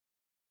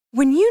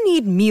When you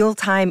need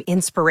mealtime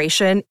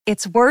inspiration,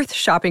 it's worth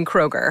shopping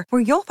Kroger,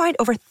 where you'll find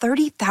over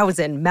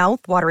 30,000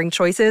 mouth-watering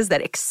choices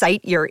that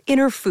excite your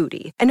inner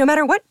foodie. And no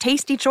matter what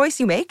tasty choice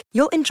you make,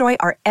 you'll enjoy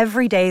our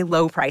everyday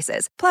low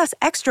prices, plus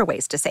extra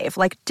ways to save,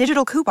 like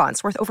digital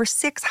coupons worth over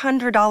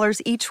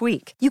 $600 each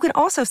week. You can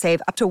also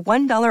save up to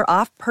 $1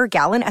 off per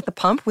gallon at the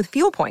pump with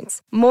fuel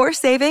points. More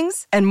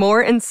savings and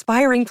more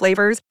inspiring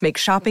flavors make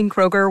shopping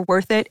Kroger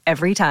worth it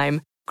every time.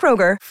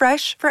 Kroger,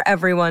 fresh for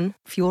everyone.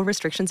 Fuel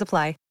restrictions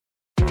apply.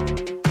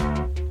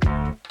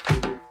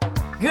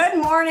 Good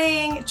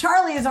morning.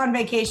 Charlie is on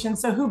vacation,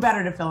 so who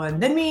better to fill in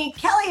than me?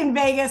 Kelly in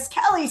Vegas.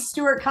 Kelly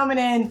Stewart coming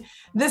in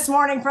this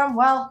morning from,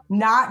 well,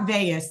 not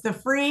Vegas, the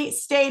free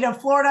state of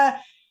Florida,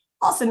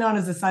 also known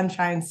as the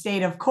Sunshine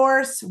State, of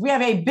course. We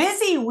have a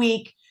busy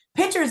week.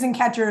 Pitchers and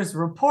catchers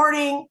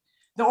reporting.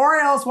 The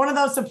Orioles, one of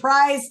those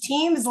surprise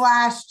teams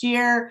last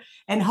year,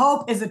 and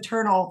hope is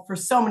eternal for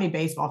so many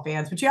baseball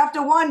fans. But you have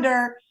to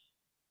wonder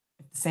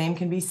if the same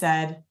can be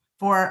said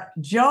for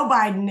Joe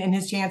Biden and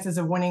his chances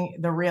of winning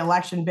the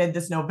re-election bid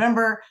this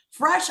November.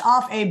 Fresh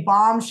off a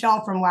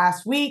bombshell from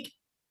last week,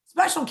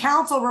 special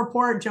counsel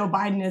report Joe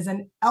Biden is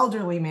an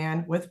elderly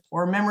man with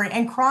poor memory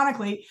and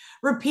chronically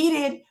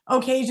repeated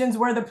occasions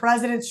where the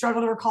president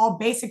struggled to recall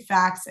basic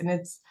facts, and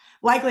it's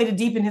likely to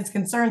deepen his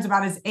concerns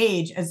about his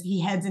age as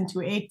he heads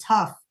into a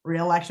tough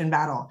re-election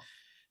battle.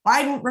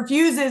 Biden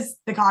refuses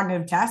the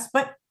cognitive test,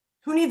 but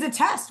who needs a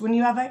test when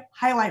you have a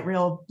highlight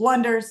reel of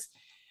blunders?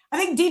 I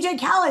think DJ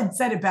Khaled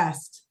said it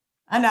best.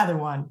 Another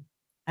one.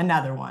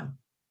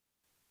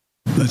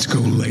 Let's go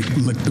lick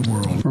the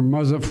world.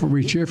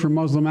 We cheer for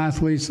Muslim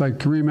athletes like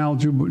Kareem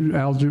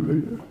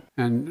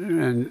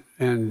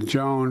and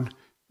Joan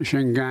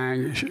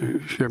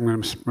Shengang. I'm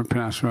going to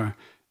pronounce right.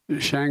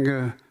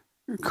 Shanga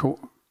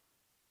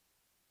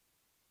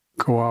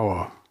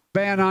Kawawa.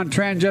 Ban on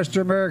transgender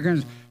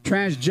Americans.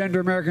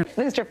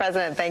 Mr.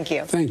 President, thank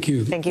you. Thank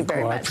you. Thank you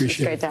very much. I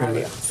appreciate it's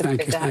great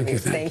to have you.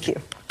 Thank you.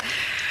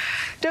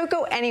 Don't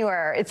go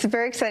anywhere. It's a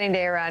very exciting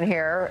day around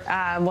here.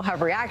 We'll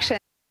have reaction.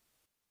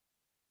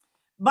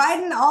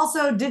 Biden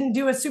also didn't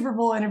do a Super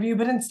Bowl interview,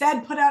 but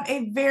instead put out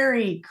a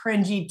very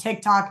cringy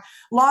TikTok,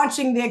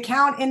 launching the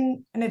account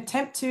in an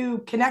attempt to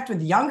connect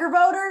with younger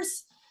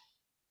voters.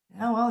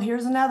 Oh, well,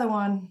 here's another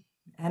one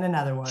and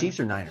another one.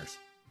 Chiefs or Niners?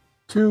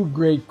 Two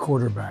great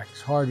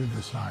quarterbacks, hard to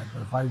decide.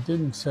 But if I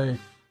didn't say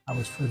I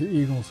was for the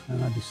Eagles,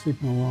 then I'd be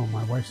sleeping alone.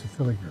 My wife's a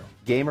Philly girl.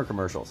 Game or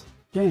commercials?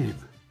 Game.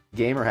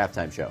 Game or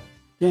halftime show?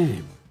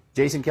 Game.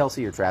 Jason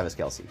Kelce or Travis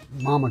Kelce?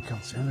 Mama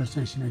Kelce. I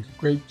understand she makes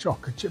great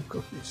chocolate chip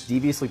cookies.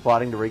 Deviously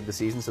plotting to rig the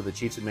season so the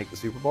Chiefs would make the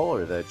Super Bowl,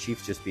 or the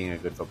Chiefs just being a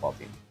good football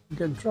team? I'd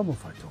get in trouble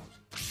if I told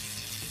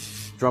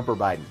you. Trump or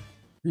Biden?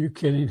 Are you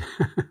kidding?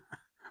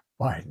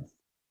 Biden.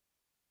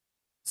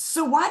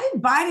 So why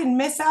did Biden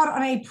miss out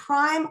on a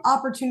prime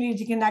opportunity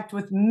to connect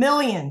with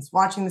millions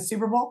watching the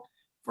Super Bowl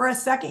for a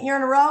second year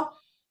in a row?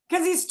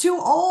 Because he's too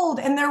old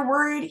and they're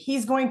worried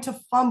he's going to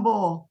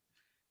fumble.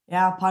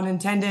 Yeah, pun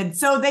intended.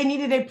 So they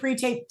needed a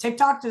pre-taped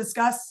TikTok to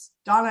discuss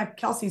Donna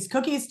Kelce's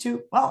cookies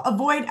to, well,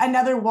 avoid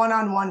another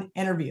one-on-one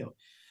interview.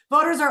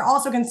 Voters are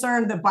also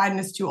concerned that Biden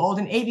is too old.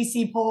 An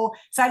ABC poll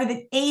cited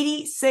that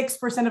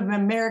 86% of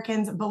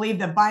Americans believe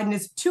that Biden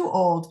is too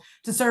old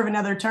to serve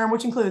another term,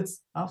 which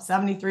includes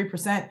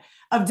 73%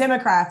 of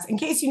Democrats. In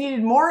case you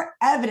needed more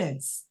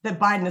evidence that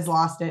Biden has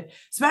lost it,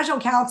 special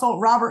counsel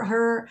Robert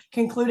Hur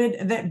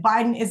concluded that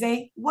Biden is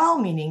a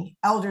well-meaning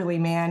elderly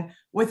man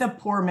with a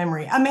poor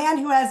memory, a man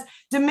who has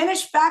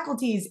diminished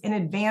faculties in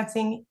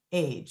advancing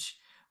age.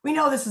 We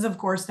know this is, of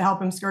course, to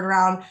help him skirt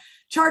around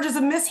charges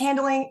of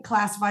mishandling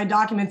classified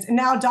documents. And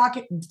now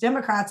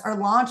Democrats are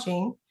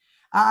lashing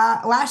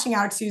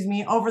out,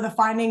 over the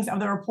findings of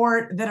the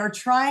report that are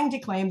trying to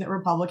claim that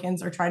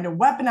Republicans are trying to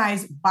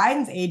weaponize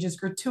Biden's age as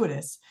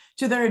gratuitous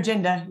to their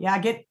agenda. Yeah,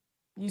 get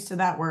used to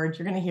that word.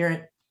 You're going to hear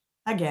it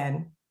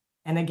again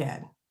and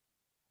again.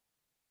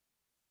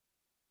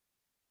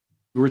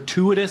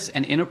 Gratuitous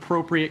and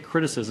inappropriate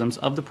criticisms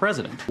of the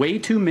president. Way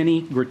too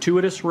many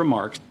gratuitous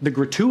remarks. The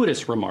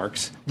gratuitous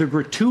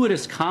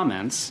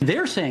comments,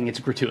 they're saying it's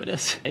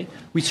gratuitous. Okay?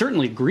 We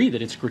certainly agree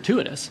that it's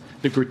gratuitous.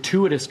 The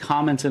gratuitous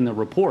comments in the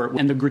report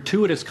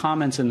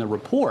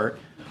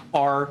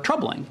are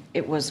troubling.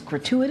 It was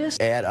gratuitous.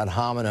 Ad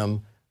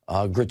hominem,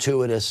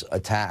 gratuitous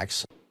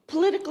attacks.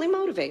 Politically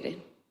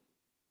motivated.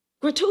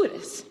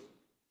 Gratuitous.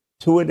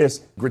 Gratuitous.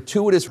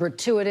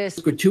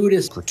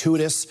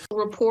 The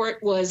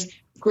report was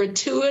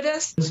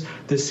gratuitous.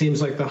 This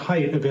seems like the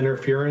height of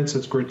interference.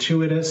 It's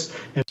gratuitous.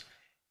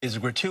 Is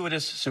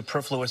gratuitous,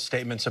 superfluous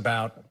statements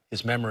about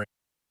his memory.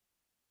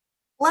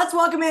 Let's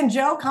welcome in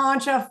Joe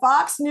Concha,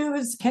 Fox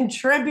News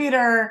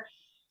contributor.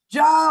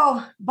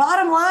 Joe,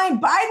 bottom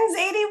line, Biden's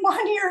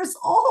 81 years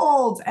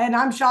old. And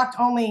I'm shocked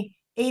only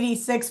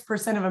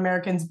 86% of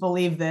Americans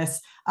believe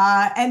this.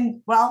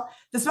 And well,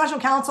 the special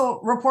counsel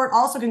report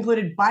also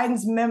concluded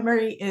Biden's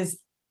memory is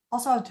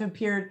also to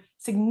appear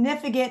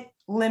significant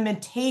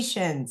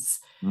limitations.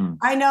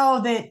 I know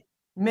that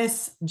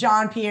Miss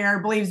Jean Pierre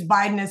believes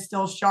Biden is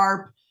still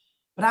sharp.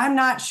 but I'm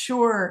not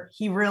sure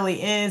he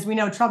really is. We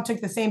know Trump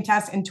took the same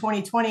test in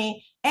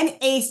 2020 and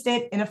aced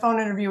it in a phone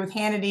interview with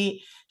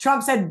Hannity.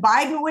 Trump said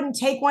Biden wouldn't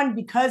take one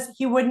because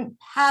he wouldn't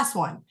pass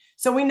one.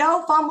 So we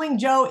know Fumbling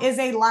Joe is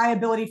a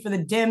liability for the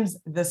Dems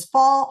this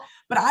fall,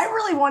 but I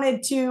really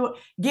wanted to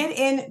get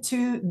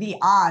into the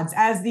odds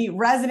as the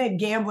resident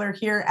gambler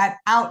here at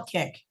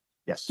Outkick.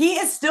 Yes. He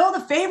is still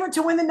the favorite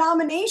to win the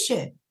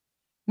nomination.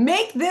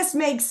 Make this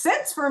make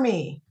sense for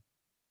me.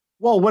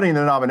 Well, winning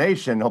the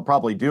nomination, he'll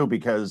probably do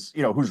because,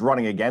 who's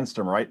running against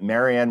him, right?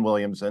 Marianne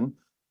Williamson,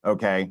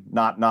 okay,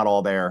 not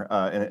all there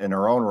in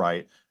her own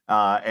right.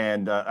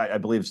 And I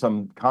believe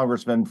some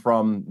congressman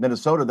from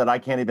Minnesota that I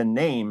can't even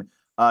name.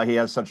 He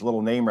has such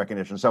little name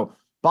recognition. So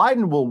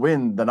Biden will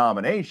win the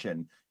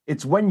nomination.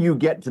 It's when you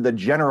get to the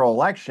general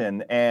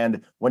election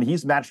and when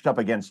he's matched up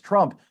against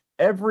Trump,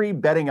 every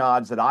betting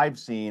odds that I've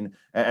seen,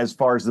 as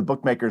far as the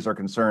bookmakers are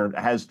concerned,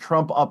 has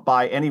Trump up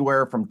by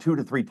anywhere from 2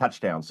 to 3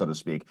 touchdowns, so to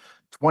speak.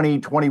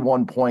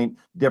 21 point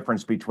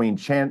difference between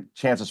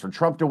chances for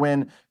Trump to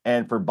win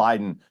and for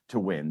Biden to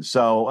win.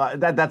 So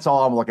that's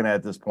all I'm looking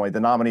at this point.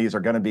 The nominees are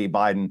going to be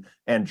Biden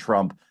and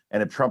Trump.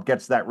 And if Trump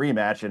gets that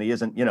rematch and he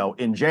isn't,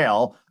 in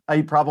jail,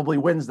 he probably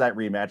wins that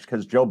rematch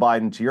because Joe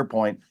Biden, to your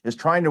point, is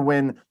trying to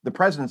win the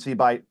presidency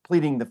by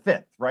pleading the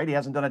fifth, right? He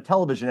hasn't done a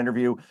television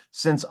interview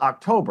since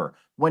October.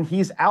 When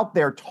he's out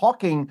there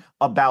talking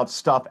about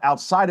stuff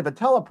outside of a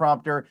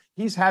teleprompter,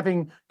 he's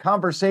having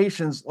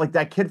conversations like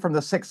that kid from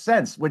The Sixth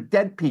Sense with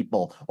dead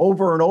people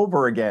over and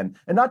over again.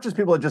 And not just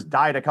people that just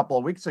died a couple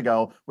of weeks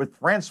ago, with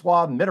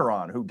Francois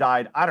Mitterrand, who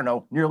died,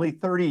 nearly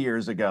 30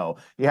 years ago.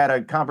 He had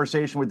a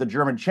conversation with the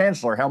German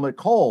Chancellor, Helmut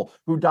Kohl,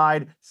 who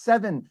died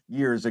 7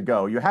 years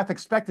ago. You have to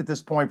expect at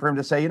this point for him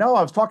to say, I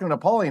was talking to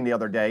Napoleon the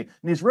other day,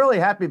 and he's really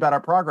happy about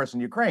our progress in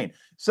Ukraine.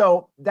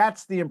 So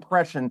that's the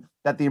impression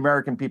that the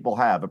American people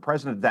have. A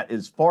president that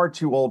is far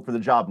too old for the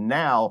job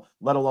now,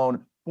 let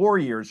alone 4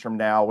 years from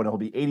now when he'll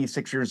be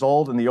 86 years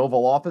old in the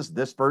Oval Office,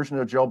 this version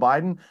of Joe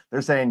Biden.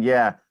 They're saying,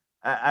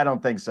 I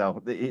don't think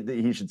so.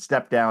 He should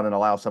step down and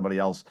allow somebody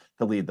else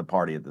to lead the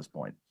party at this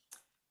point.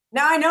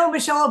 Now, I know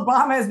Michelle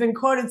Obama has been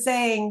quoted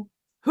saying,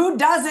 who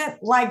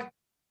doesn't like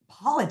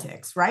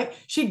politics, right?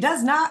 She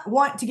does not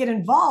want to get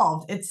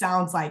involved, it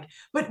sounds like.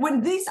 But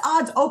when these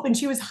odds opened,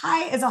 she was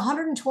high as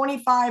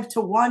 125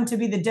 to 1 to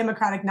be the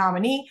Democratic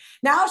nominee.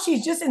 Now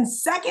she's just in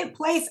second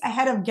place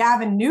ahead of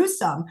Gavin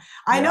Newsom.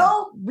 I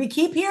know we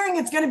keep hearing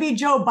it's going to be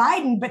Joe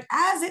Biden, but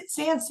as it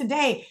stands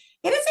today,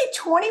 it is a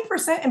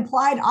 20%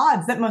 implied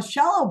odds that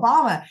Michelle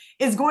Obama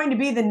is going to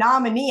be the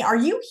nominee. Are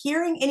you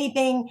hearing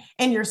anything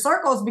in your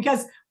circles?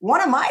 Because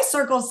one of my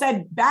circles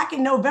said back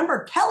in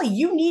November, Kelly,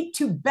 you need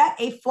to bet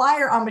a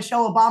flyer on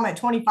Michelle Obama at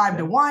 25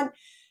 to 1.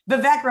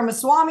 Vivek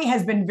Ramaswamy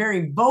has been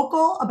very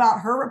vocal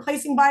about her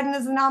replacing Biden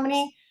as the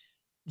nominee.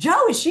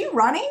 Joe, is she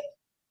running?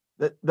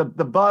 The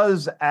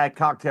buzz at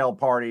cocktail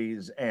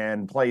parties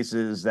and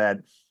places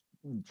that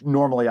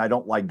normally I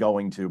don't like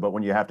going to, but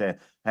when you have to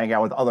hang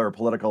out with other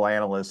political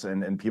analysts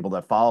and people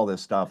that follow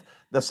this stuff,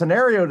 the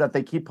scenario that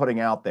they keep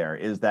putting out there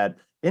is that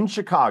in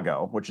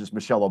Chicago, which is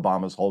Michelle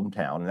Obama's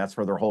hometown, and that's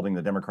where they're holding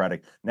the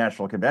Democratic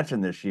National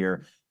Convention this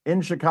year,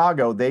 in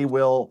Chicago, they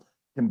will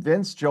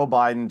convince Joe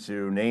Biden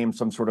to name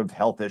some sort of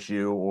health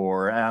issue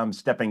or I'm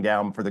stepping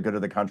down for the good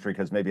of the country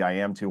because maybe I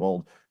am too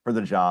old for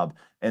the job.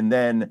 And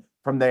then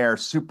from there,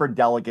 super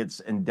delegates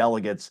and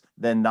delegates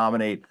then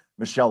nominate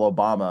Michelle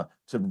Obama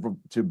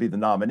to be the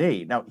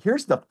nominee. Now,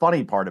 here's the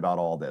funny part about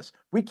all this.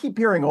 We keep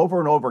hearing over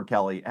and over,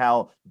 Kelly,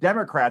 how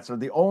Democrats are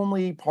the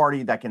only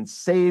party that can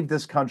save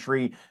this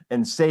country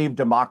and save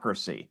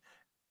democracy.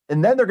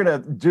 And then they're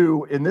going to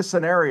do, in this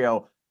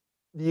scenario,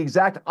 the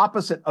exact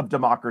opposite of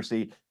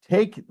democracy,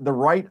 take the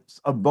rights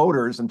of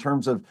voters in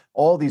terms of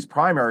all these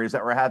primaries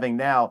that we're having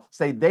now,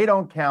 say they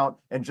don't count,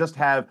 and just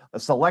have a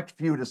select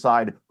few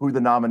decide who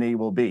the nominee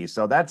will be.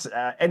 So that's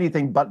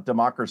anything but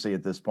democracy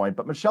at this point.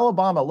 But Michelle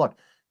Obama, look,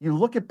 you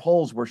look at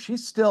polls where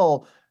she's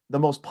still the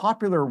most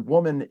popular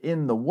woman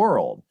in the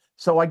world.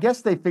 So I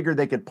guess they figured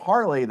they could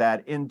parlay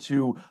that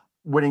into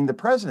winning the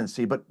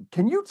presidency. But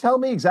can you tell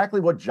me exactly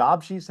what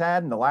job she's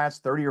had in the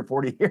last 30 or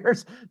 40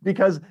 years?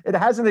 Because it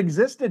hasn't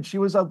existed. She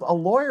was a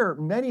lawyer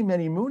many,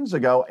 many moons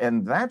ago,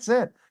 and that's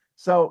it.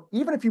 So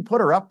even if you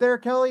put her up there,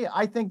 Kelly,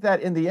 I think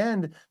that in the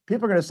end,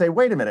 people are going to say,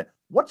 wait a minute,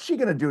 what's she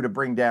going to do to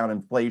bring down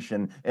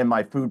inflation and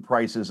my food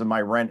prices and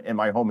my rent and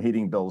my home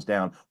heating bills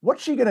down?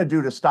 What's she going to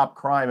do to stop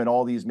crime in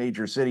all these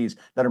major cities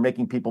that are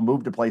making people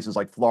move to places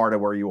like Florida,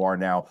 where you are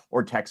now,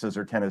 or Texas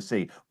or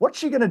Tennessee? What's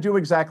she going to do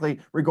exactly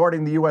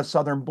regarding the U.S.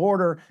 southern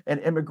border and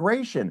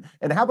immigration?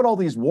 And how about all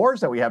these wars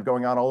that we have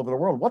going on all over the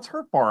world? What's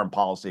her foreign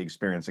policy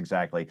experience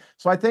exactly?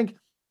 So I think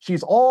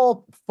she's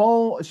all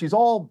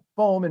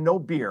foam and no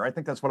beer. I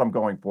think that's what I'm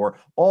going for.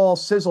 All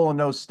sizzle and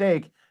no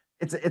steak.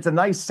 It's a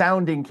nice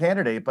sounding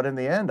candidate, but in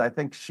the end, I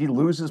think she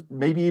loses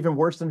maybe even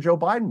worse than Joe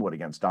Biden would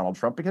against Donald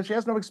Trump because she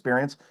has no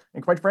experience.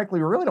 And quite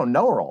frankly, we really don't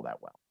know her all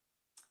that well.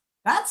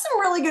 That's some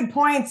really good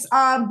points.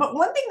 But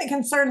one thing that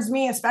concerns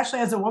me, especially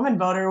as a woman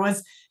voter,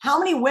 was how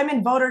many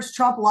women voters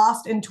Trump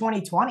lost in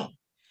 2020.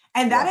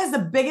 And that is the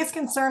biggest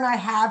concern I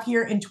have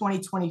here in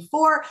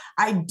 2024.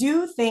 I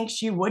do think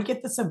she would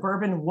get the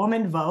suburban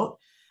woman vote.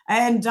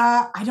 And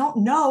I don't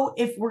know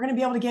if we're going to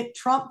be able to get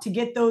Trump to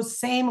get those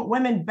same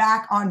women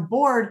back on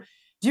board.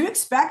 Do you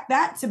expect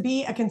that to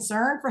be a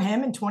concern for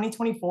him in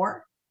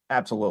 2024?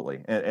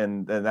 Absolutely.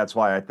 And that's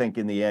why I think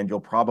in the end, you'll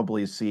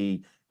probably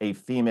see a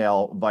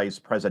female vice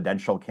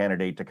presidential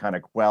candidate to kind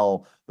of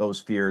quell those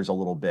fears a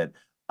little bit.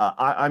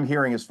 I'm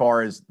hearing as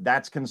far as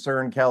that's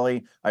concerned,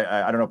 Kelly,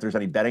 I don't know if there's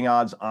any betting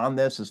odds on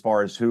this as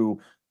far as who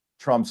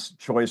Trump's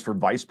choice for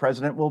vice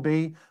president will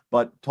be.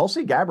 But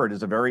Tulsi Gabbard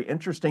is a very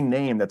interesting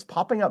name that's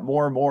popping up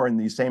more and more in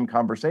these same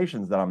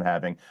conversations that I'm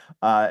having.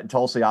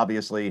 Tulsi,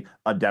 obviously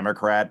a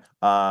Democrat,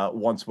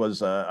 once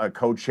was a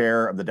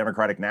co-chair of the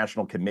Democratic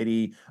National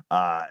Committee.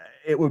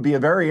 It would be a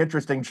very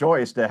interesting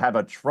choice to have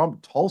a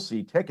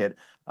Trump-Tulsi ticket.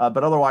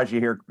 But otherwise,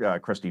 you hear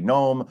Kristi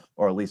Noem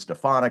or Elise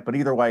Stefanik. But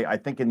either way, I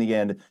think in the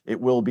end, it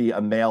will be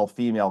a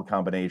male-female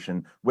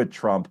combination with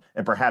Trump.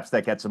 And perhaps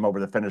that gets him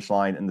over the finish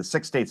line in the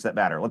 6 states that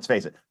matter. Let's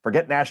face it,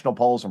 forget national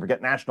polls and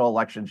forget national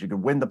elections. You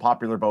could win the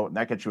popular vote, and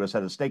that gets you a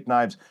set of steak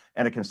knives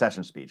and a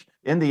concession speech.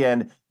 In the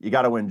end, you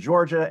got to win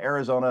Georgia,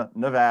 Arizona,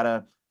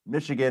 Nevada,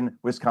 Michigan,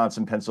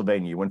 Wisconsin,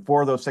 Pennsylvania. You win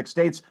 4 of those 6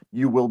 states,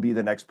 you will be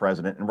the next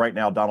president. And right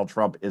now, Donald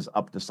Trump is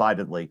up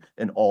decidedly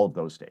in all of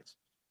those states.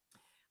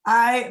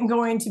 I'm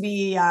going to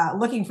be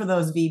looking for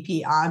those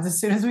VP odds as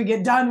soon as we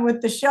get done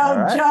with the show.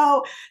 Right.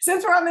 Joe,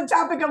 since we're on the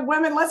topic of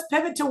women, let's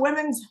pivot to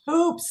women's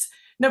hoops.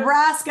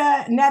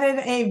 Nebraska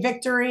netted a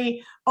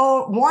victory.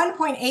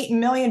 1.8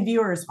 million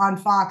viewers on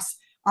Fox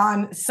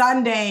on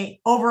Sunday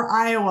over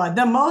Iowa.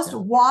 The most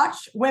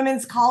watched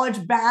women's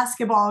college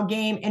basketball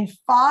game in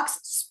Fox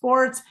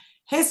Sports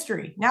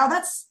history. Now,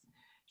 that's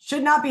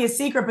should not be a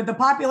secret, but the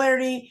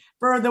popularity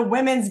for the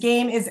women's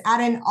game is at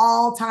an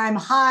all-time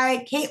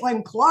high.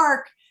 Caitlin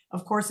Clark,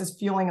 of course, is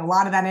fueling a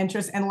lot of that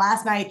interest. And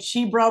last night,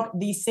 she broke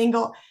the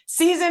single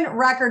season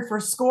record for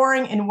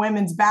scoring in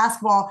women's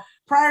basketball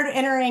prior to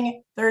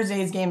entering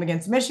Thursday's game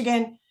against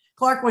Michigan.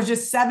 Clark was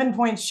just 7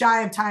 points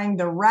shy of tying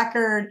the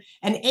record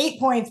and 8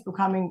 points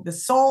becoming the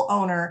sole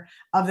owner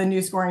of the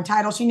new scoring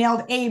title. She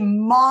nailed a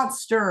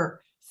monster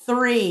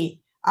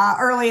 3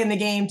 early in the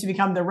game to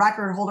become the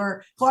record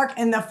holder. Clark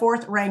and the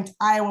 4th-ranked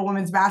Iowa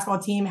women's basketball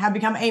team have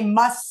become a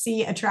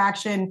must-see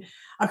attraction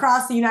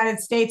across the United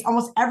States.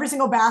 Almost every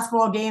single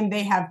basketball game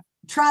they have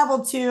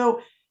traveled to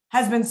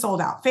has been sold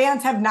out.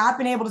 Fans have not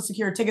been able to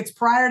secure tickets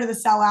prior to the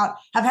sellout,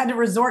 have had to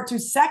resort to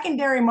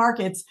secondary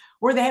markets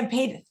where they have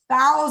paid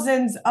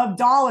thousands of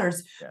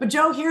dollars. Yeah. But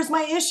Joe, here's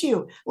my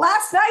issue.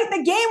 Last night,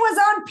 the game was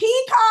on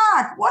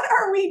Peacock. What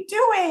are we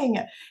doing?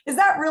 Is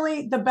that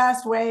really the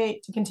best way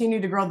to continue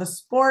to grow the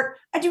sport?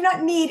 I do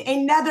not need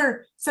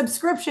another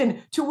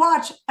subscription to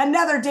watch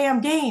another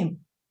damn game.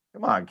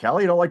 Come on,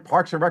 Kelly, you don't like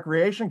Parks and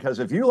Recreation? Because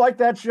if you like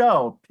that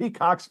show,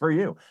 Peacock's for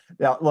you.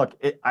 Now, look,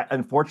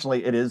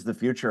 unfortunately, it is the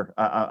future.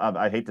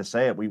 I hate to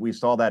say it. We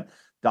saw that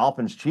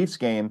Dolphins-Chiefs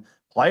game,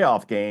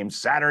 playoff game,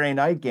 Saturday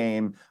night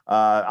game.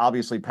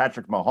 Obviously,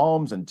 Patrick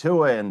Mahomes and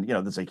Tua, and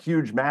there's a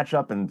huge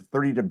matchup in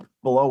 30 to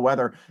below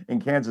weather in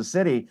Kansas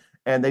City.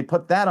 And they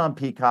put that on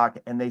Peacock,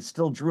 and they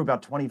still drew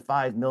about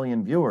 25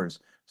 million viewers.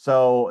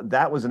 So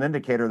that was an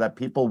indicator that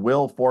people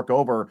will fork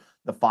over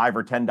the $5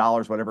 or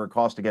 $10, whatever it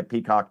costs to get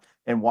Peacock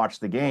and watch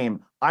the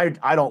game. I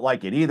don't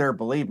like it either.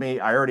 Believe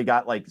me, I already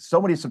got like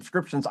so many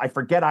subscriptions. I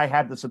forget I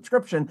have the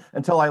subscription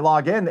until I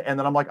log in. And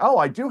then I'm like, oh,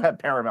 I do have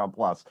Paramount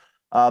Plus.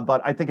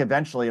 But I think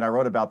eventually, and I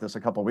wrote about this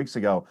a couple of weeks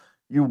ago,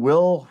 you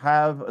will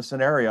have a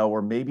scenario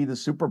where maybe the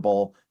Super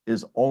Bowl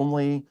is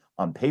only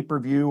on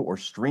pay-per-view or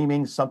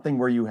streaming, something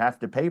where you have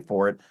to pay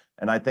for it.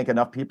 And I think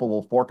enough people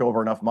will fork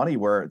over enough money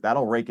where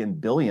that'll rake in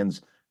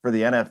billions for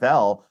the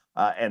NFL.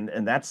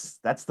 And that's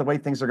the way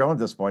things are going at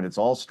this point. It's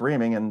all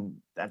streaming, and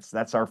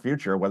that's our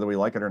future, whether we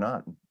like it or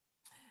not.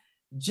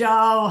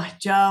 Joe,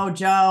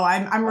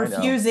 I'm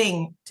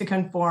refusing to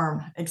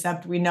conform,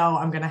 except we know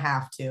I'm going to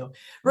have to.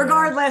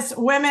 Regardless,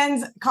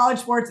 women's college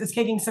sports is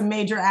kicking some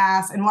major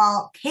ass. And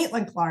while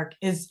Caitlin Clark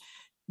is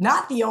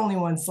not the only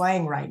one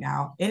slaying right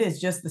now, it is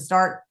just the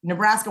start.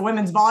 Nebraska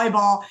women's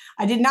volleyball,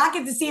 I did not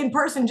get to see in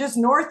person just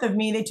north of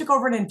me. They took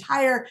over an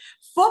entire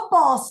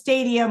football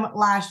stadium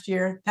last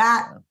year.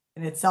 That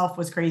in itself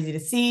was crazy to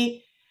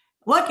see.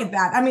 Look at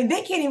that. I mean,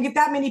 they can't even get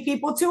that many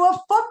people to a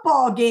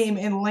football game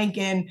in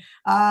Lincoln.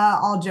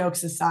 All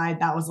jokes aside,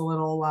 that was a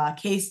little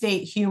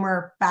K-State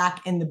humor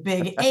back in the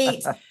Big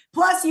 8.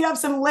 Plus, you have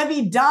some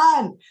Livy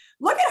Dunn.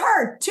 Look at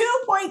her,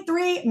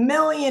 $2.3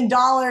 million.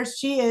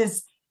 She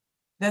is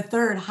the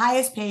 3rd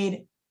highest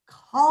paid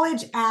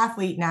college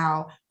athlete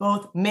now,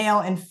 both male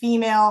and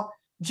female.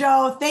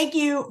 Joe, thank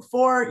you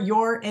for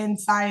your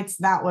insights.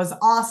 That was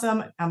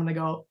awesome. I'm going to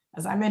go,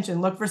 as I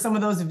mentioned, look for some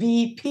of those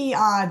VP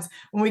odds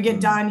when we get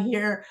done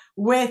here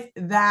with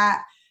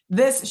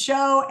this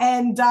show.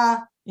 And,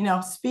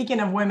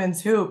 speaking of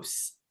women's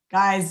hoops,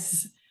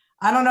 guys,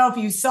 I don't know if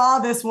you saw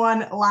this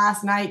one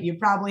last night. You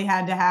probably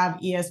had to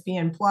have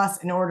ESPN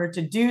Plus in order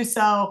to do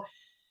so.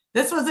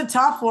 This was a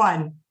tough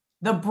one.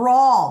 The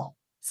brawl,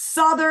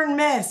 Southern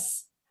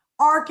Miss,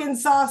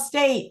 Arkansas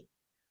State.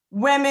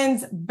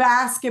 women's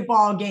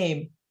basketball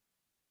game.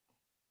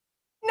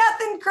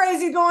 Nothing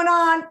crazy going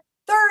on.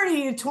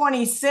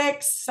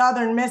 30-26,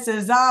 Southern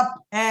misses up.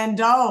 And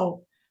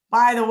oh,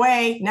 by the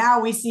way,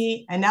 now we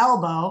see an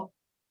elbow.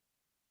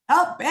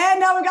 Up, and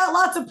now we got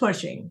lots of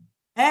pushing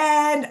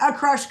and a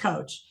crush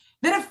coach.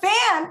 Then a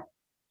fan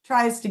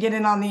tries to get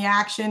in on the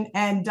action.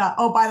 And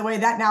oh, by the way,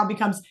 that now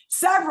becomes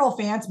several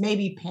fans,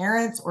 maybe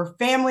parents or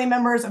family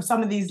members of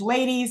some of these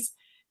ladies.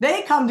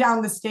 They come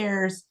down the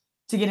stairs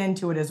to get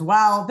into it as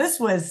well. This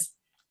was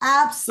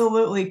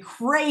absolutely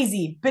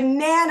crazy,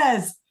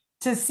 bananas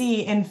to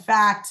see. In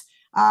fact,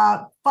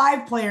 5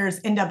 players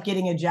end up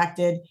getting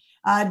ejected.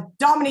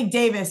 Dominique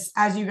Davis,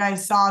 as you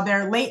guys saw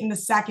there late in the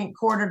second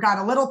quarter, got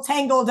a little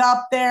tangled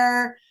up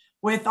there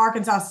with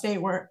Arkansas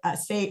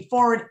State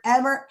forward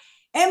Emma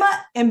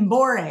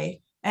Mbore.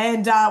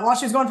 And while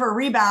she was going for a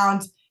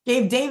rebound,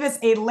 gave Davis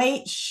a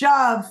late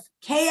shove.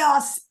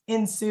 Chaos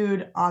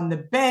ensued on the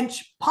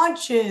bench.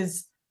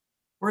 Punches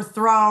were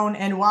thrown.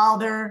 And while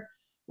there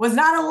was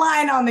not a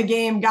line on the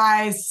game,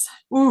 guys,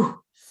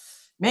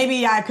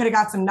 maybe I could have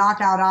got some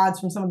knockout odds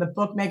from some of the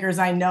bookmakers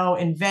I know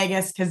in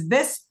Vegas, because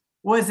this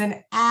was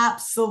an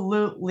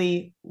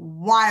absolutely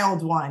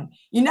wild one.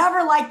 You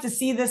never like to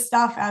see this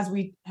stuff, as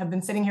we have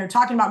been sitting here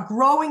talking about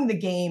growing the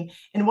game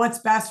and what's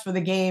best for the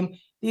game.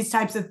 These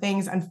types of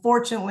things,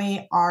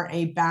 unfortunately, are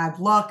a bad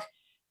look.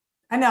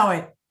 I know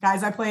it,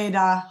 guys. I played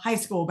high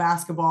school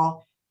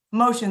basketball.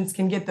 Emotions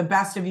can get the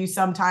best of you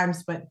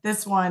sometimes, but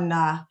this one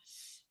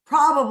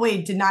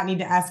probably did not need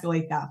to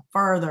escalate that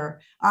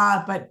further.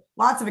 But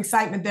lots of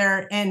excitement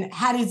there in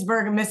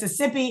Hattiesburg,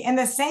 Mississippi. And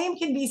the same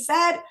can be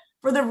said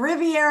for the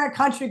Riviera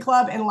Country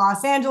Club in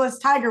Los Angeles.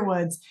 Tiger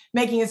Woods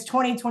making his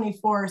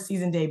 2024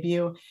 season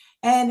debut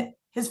and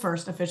his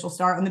first official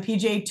start on the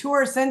PGA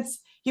Tour since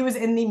he was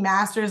in the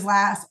Masters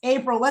last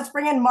April. Let's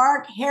bring in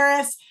Mark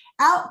Harris,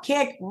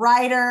 Outkick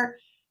writer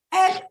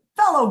and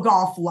fellow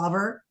golf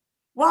lover.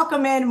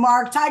 Welcome in,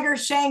 Mark. Tiger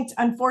shanked,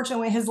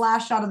 unfortunately, his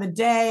last shot of the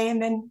day,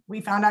 and then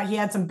we found out he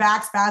had some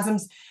back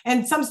spasms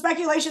and some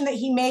speculation that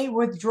he may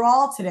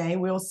withdraw today.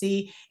 We'll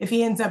see if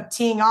he ends up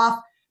teeing off.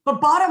 But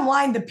bottom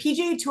line, the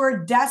PGA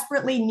Tour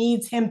desperately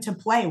needs him to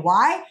play.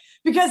 Why?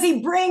 Because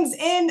he brings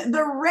in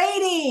the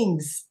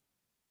ratings.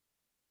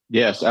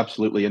 Yes,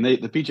 absolutely. And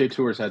the PGA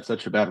Tour has had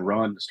such a bad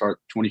run to start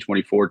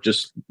 2024.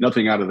 Just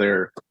nothing out of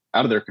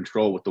their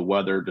control with the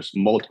weather. Just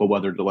multiple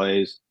weather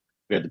delays.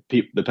 We had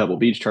the Pebble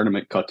Beach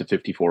tournament cut to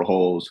 54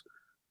 holes.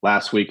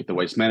 Last week at the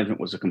Waste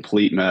Management was a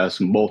complete mess.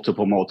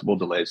 Multiple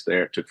delays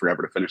there. It took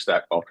forever to finish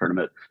that golf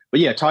tournament. But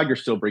yeah, Tiger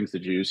still brings the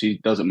juice. He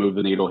doesn't move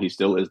the needle. He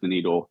still is the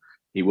needle.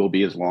 He will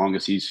be as long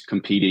as he's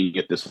competing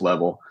at this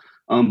level.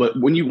 But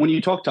when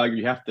you talk Tiger,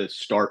 you have to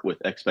start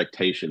with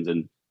expectations.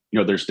 And,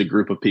 there's the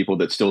group of people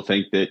that still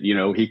think that,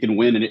 he can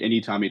win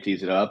any time he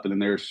tees it up. And then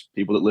there's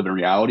people that live in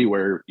reality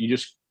where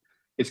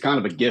it's kind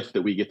of a gift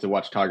that we get to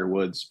watch Tiger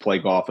Woods play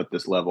golf at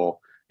this level.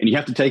 And you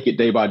have to take it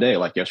day by day.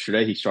 Like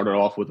yesterday, he started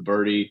off with a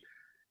birdie,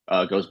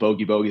 goes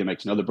bogey, then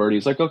makes another birdie.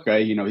 It's like,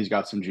 okay, he's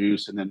got some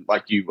juice. And then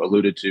like you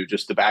alluded to,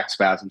 just the back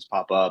spasms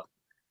pop up.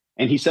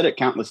 And he said it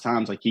countless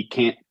times, like he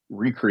can't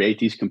recreate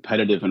these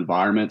competitive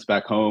environments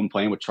back home,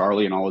 playing with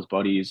Charlie and all his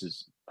buddies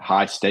is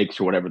high stakes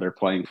or whatever they're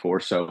playing for.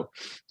 So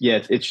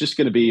yeah, it's just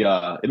going to be,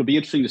 it'll be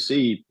interesting to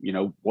see,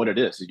 what it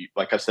is.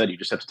 Like I said, you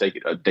just have to take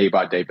it a day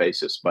by day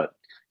basis, but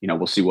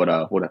we'll see what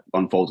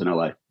unfolds in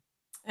LA.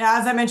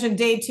 As I mentioned,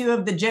 day 2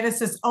 of the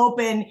Genesis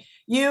Open,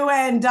 you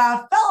and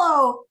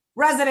fellow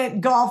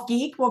resident golf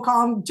geek, we'll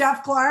call him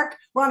Jeff Clark,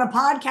 were on a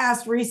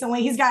podcast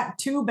recently. He's got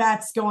 2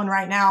 bets going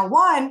right now.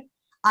 One,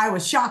 I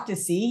was shocked to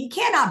see. He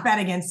cannot bet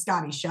against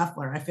Scotty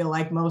Scheffler, I feel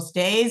like, most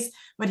days.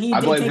 But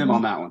I blame him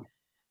on that one.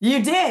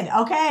 You did?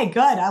 Okay,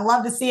 good. I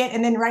love to see it.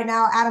 And then right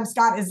now, Adam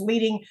Scott is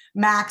leading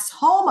Max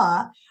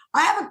Homa.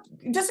 I have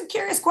just a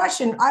curious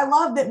question. I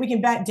love that we can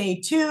bet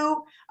day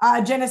 2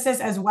 Genesis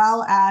as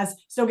well as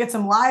still get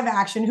some live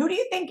action. Who do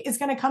you think is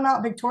going to come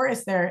out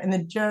victorious there in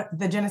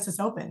the Genesis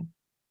Open?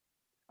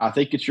 I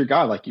think it's your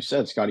guy, like you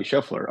said, Scotty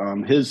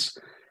Scheffler.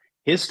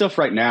 His stuff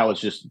right now is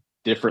just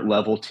different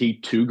level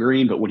T2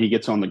 green, but when he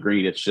gets on the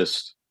green,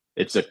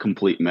 it's a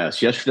complete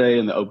mess. Yesterday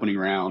in the opening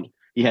round,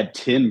 he had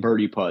 10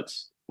 birdie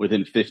putts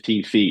within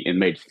 15 feet and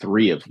made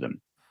 3 of them.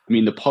 I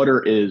mean, the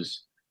putter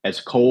is as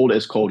cold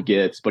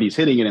gets, but he's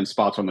hitting it in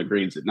spots on the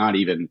greens that not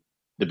even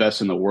the best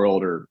in the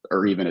world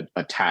or even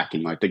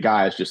attacking. Like the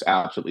guy is just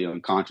absolutely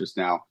unconscious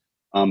now.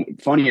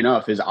 Funny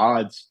enough, his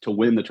odds to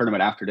win the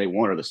tournament after day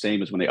 1 are the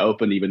same as when they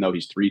opened, even though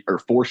he's 3 or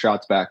 4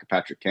 shots back of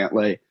Patrick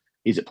Cantlay.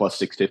 He's at plus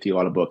 650, a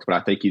lot of books, but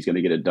I think he's going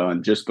to get it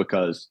done just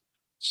because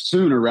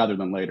sooner rather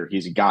than later,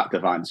 he's got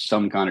to find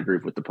some kind of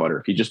groove with the putter.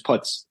 If he just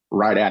puts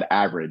right at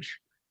average,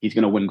 he's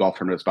going to win golf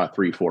tournaments by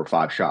 3, 4,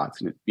 5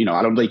 shots. And,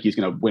 I don't think he's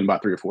going to win by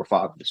 3 or 4 or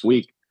 5 this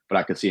week, but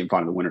I could see him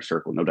finding the winner's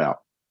circle, no doubt.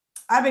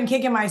 I've been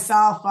kicking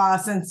myself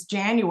since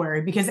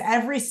January because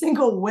every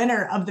single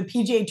winner of the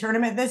PGA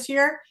tournament this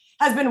year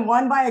has been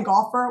won by a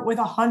golfer with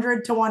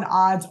 100-1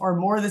 odds or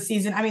more this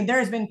season. I mean, there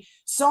has been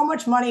so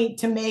much money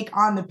to make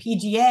on the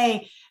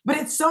PGA, but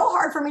it's so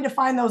hard for me to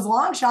find those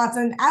long shots.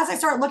 And as I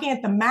start looking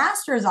at the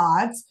Masters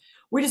odds,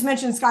 we just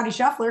mentioned Scotty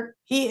Scheffler.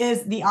 He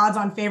is the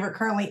odds-on favorite,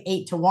 currently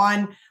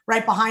 8-1.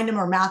 Right behind him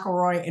are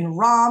McIlroy and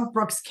Rahm.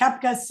 Brooks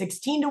Koepka,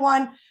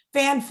 16-1.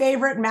 Fan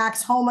favorite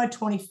Max Homa,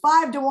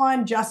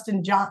 25-1.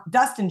 Dustin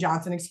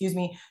Johnson,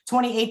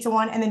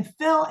 28-1. And then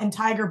Phil and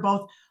Tiger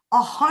both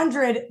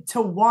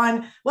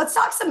 100-1. Let's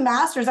talk some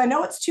Masters. I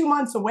know it's 2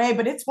 months away,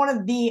 but it's one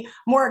of the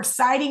more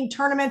exciting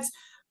tournaments.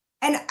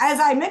 And as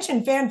I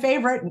mentioned, fan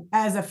favorite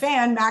as a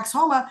fan, Max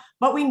Homa,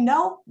 but we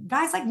know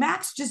guys like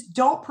Max just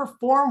don't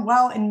perform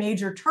well in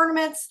major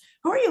tournaments.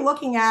 Who are you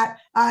looking at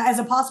as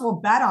a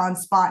possible bet on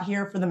spot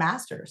here for the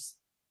Masters?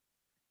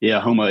 Yeah,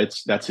 Homa,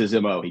 that's his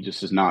MO. He just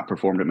has not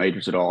performed at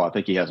majors at all. I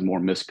think he has more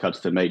missed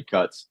cuts than made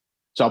cuts.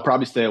 So I'll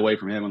probably stay away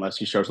from him unless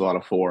he shows a lot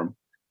of form.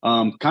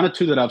 Kind of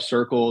two that I've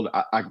circled.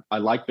 I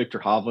like Victor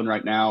Hovland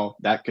right now.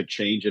 That could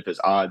change if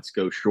his odds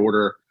go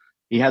shorter.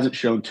 He hasn't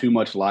shown too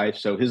much life,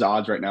 so his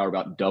odds right now are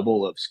about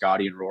double of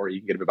Scotty and Rory.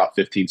 You can get him about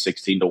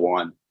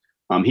 15-16-1.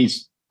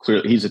 He's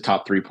a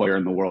top 3 player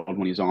in the world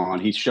when he's on.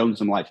 He's shown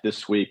some life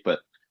this week, but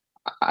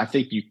I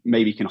think you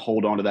maybe can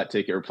hold on to that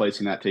ticket,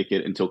 replacing that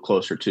ticket until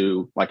closer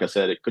to, like I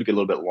said, it could get a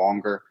little bit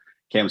longer.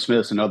 Cam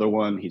Smith's another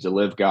one. He's a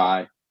live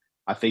guy.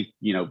 I think,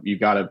 you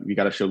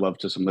gotta show love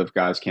to some live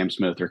guys, Cam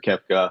Smith or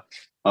Koepka.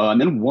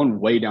 And then one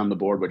way down the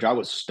board, which I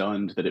was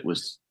stunned that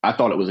I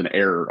thought it was an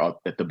error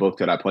at the book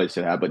that I placed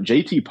it at, but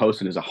JT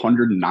Poston is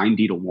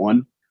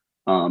 190-1.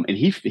 And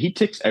he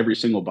ticks every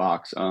single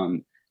box.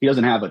 He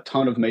doesn't have a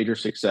ton of major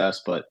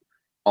success, but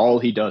all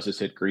he does is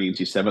hit greens.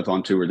 He's 7th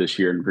on tour this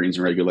year in greens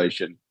and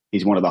regulation.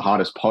 He's one of the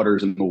hottest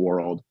putters in the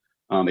world.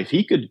 If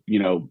he could,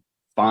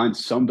 find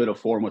some bit of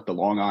form with the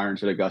long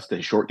irons at Augusta,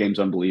 his short game's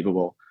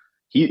unbelievable.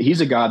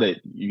 He's a guy that,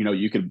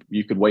 you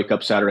could wake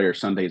up Saturday or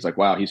Sunday. He's like,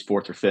 wow, he's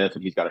 4th or 5th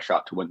and he's got a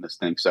shot to win this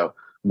thing. So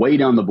way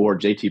down the board,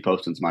 JT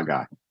Poston's my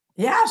guy.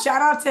 Yeah,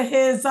 shout out to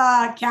his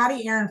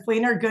caddy, Aaron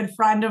Fleener, good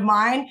friend of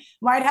mine.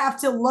 Might have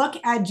to look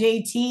at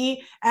JT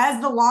as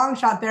the long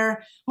shot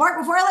there. Mark,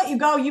 before I let you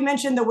go, you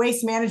mentioned the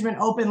Waste Management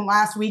Open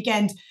last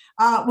weekend.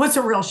 Was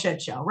a real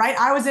shit show, right?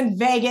 I was in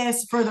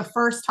Vegas for the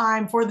first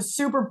time for the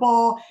Super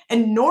Bowl,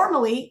 and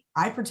normally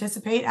I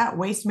participate at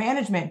Waste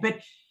Management, but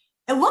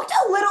it looked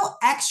a little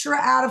extra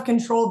out of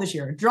control this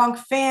year. Drunk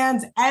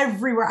fans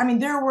everywhere. I mean,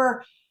 there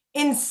were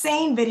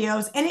insane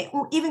videos, and it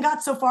even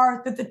got so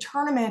far that the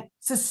tournament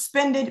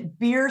suspended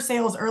beer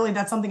sales early.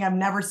 That's something I've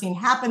never seen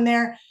happen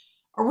there.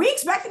 Are we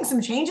expecting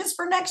some changes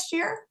for next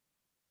year?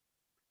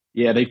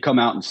 Yeah, they've come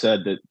out and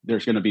said that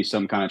there's going to be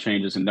some kind of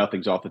changes and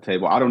nothing's off the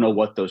table. I don't know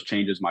what those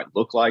changes might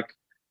look like.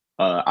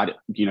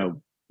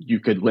 You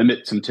could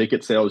limit some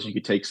ticket sales. You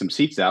could take some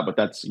seats out, but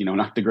that's,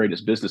 not the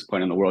greatest business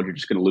plan in the world. You're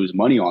just going to lose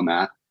money on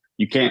that.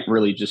 You can't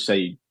really just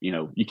say,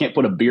 you can't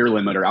put a beer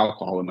limit or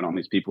alcohol limit on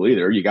these people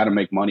either. You got to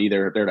make money.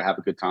 They're there to have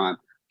a good time,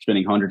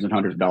 spending hundreds and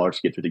hundreds of dollars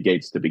to get through the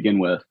gates to begin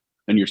with.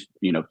 And you're,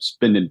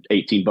 spending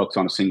 $18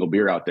 on a single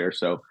beer out there.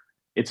 So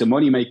it's a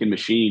money-making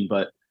machine,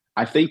 but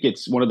I think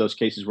it's one of those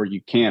cases where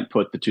you can't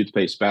put the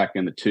toothpaste back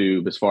in the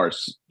tube as far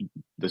as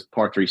this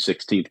par 3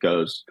 16th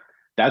goes.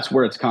 That's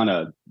where it's kind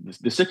of,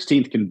 the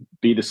 16th can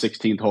be the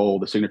 16th hole,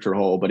 the signature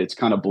hole, but it's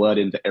kind of bled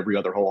into every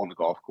other hole on the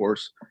golf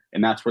course.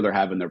 And that's where they're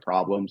having their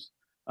problems.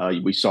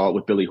 We saw it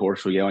with Billy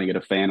Horschel yelling at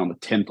a fan on the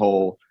 10th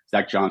hole.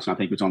 Zach Johnson, I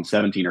think, was on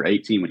 17 or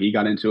 18 when he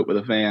got into it with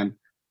a fan.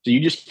 So you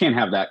just can't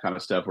have that kind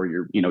of stuff where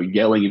you're,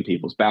 yelling in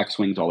people's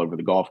backswings all over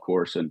the golf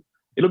course. And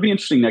it'll be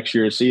interesting next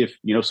year to see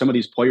if, some of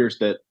these players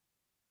that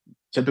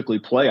typically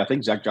play, I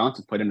think Zach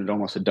Johnson's played in it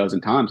almost a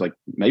dozen times. Like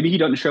maybe he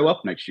doesn't show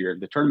up next year.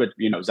 The tournament,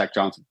 Zach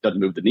Johnson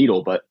doesn't move the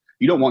needle, but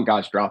you don't want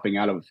guys dropping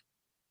out of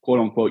quote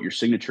unquote your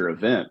signature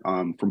event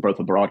from both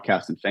a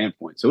broadcast and fan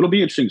point. So it'll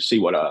be interesting to see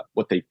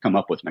what they come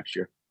up with next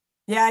year.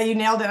 Yeah, you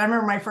nailed it. I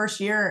remember my first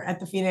year at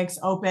the Phoenix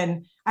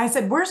Open. I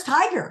said, "Where's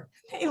Tiger?"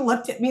 They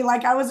looked at me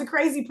like I was a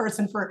crazy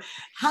person for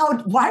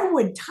why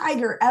would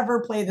Tiger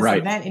ever play this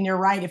event? And you're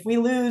right. If we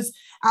lose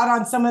out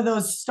on some of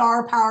those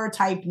star power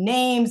type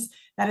names,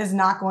 that is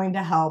not going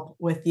to help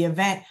with the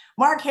event.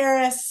 Mark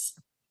Harris,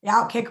 the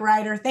Outkick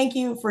writer, thank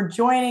you for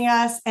joining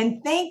us.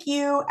 And thank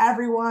you,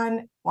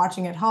 everyone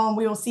watching at home.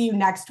 We will see you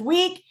next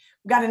week.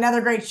 We've got another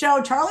great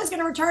show. Charlie's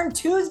going to return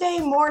Tuesday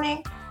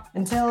morning.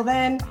 Until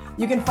then,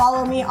 you can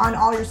follow me on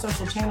all your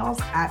social channels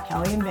at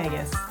Kelly in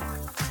Vegas.